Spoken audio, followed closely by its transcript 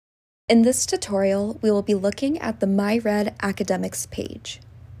In this tutorial, we will be looking at the MyRED Academics page.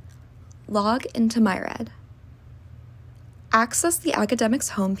 Log into MyRED. Access the Academics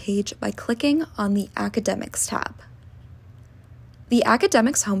homepage by clicking on the Academics tab. The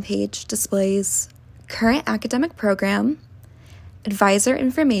Academics homepage displays current academic program, advisor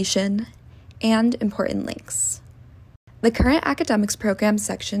information, and important links. The Current Academics Program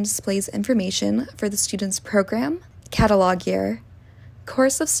section displays information for the student's program, catalog year,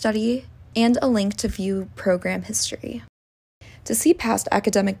 course of study, and a link to view program history. To see past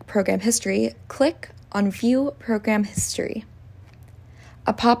academic program history, click on View Program History.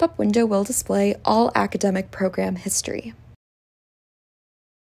 A pop-up window will display all academic program history.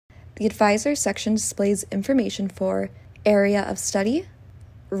 The Advisor section displays information for area of study,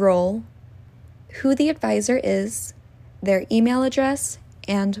 role, who the advisor is, their email address,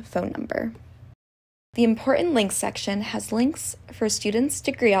 and phone number. The Important Links section has links for students'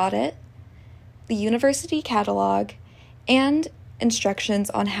 degree audit, the university catalog, and instructions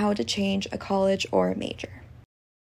on how to change a college or major.